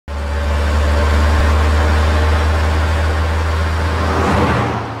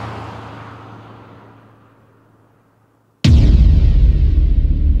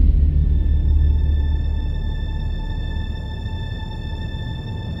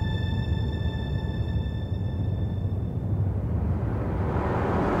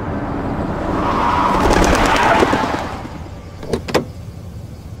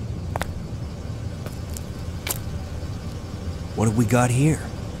we got here?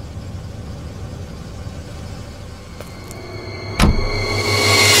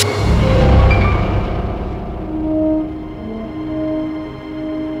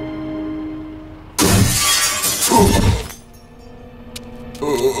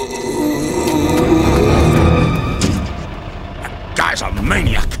 That guy's a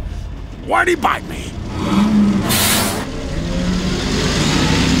maniac. Why'd he bite me?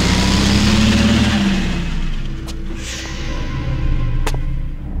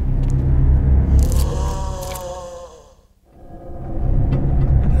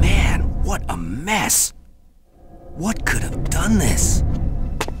 Man, what a mess! What could have done this?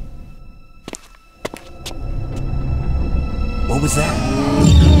 What was that?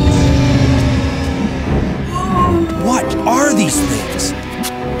 What are these things?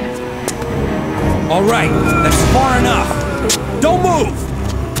 All right, that's far enough. Don't move!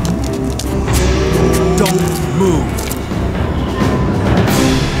 Don't move!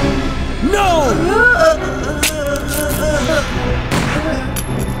 No!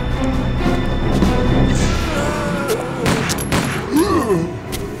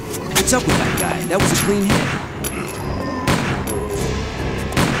 What's up with that guy? That was a clean hit.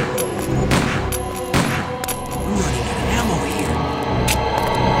 I'm running out of ammo here.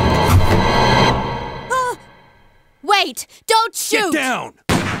 Wait! Don't shoot! Get down!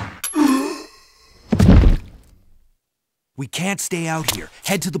 We can't stay out here.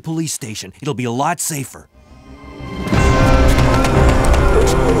 Head to the police station. It'll be a lot safer.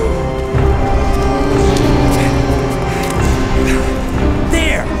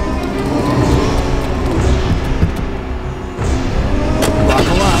 There!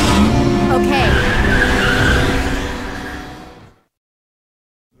 Buckle up. Okay.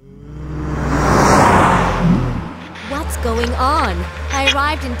 What's going on? I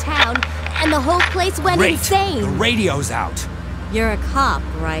arrived in town, and the whole place went Great. insane. The radio's out. You're a cop,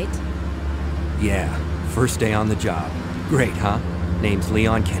 right? Yeah, first day on the job. Great, huh? Name's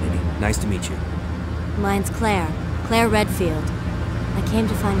Leon Kennedy. Nice to meet you. Mine's Claire. Claire Redfield. I came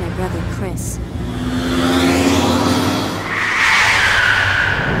to find my brother, Chris.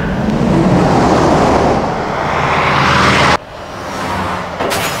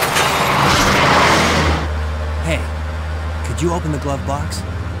 Hey, could you open the glove box?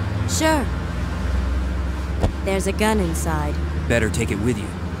 Sure. There's a gun inside. Better take it with you.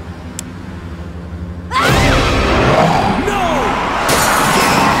 No!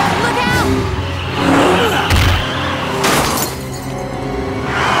 Look out!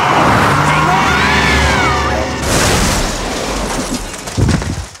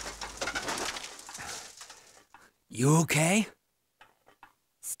 You okay?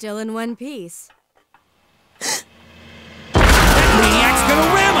 Still in one piece. That maniac's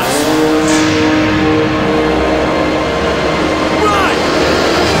gonna ram us! Run!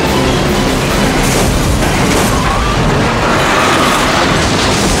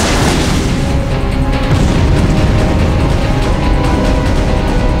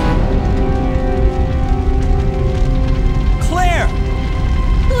 Claire!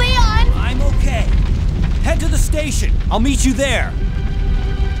 Leon! I'm okay. Head to the station. I'll meet you there.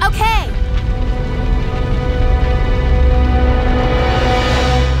 Okay.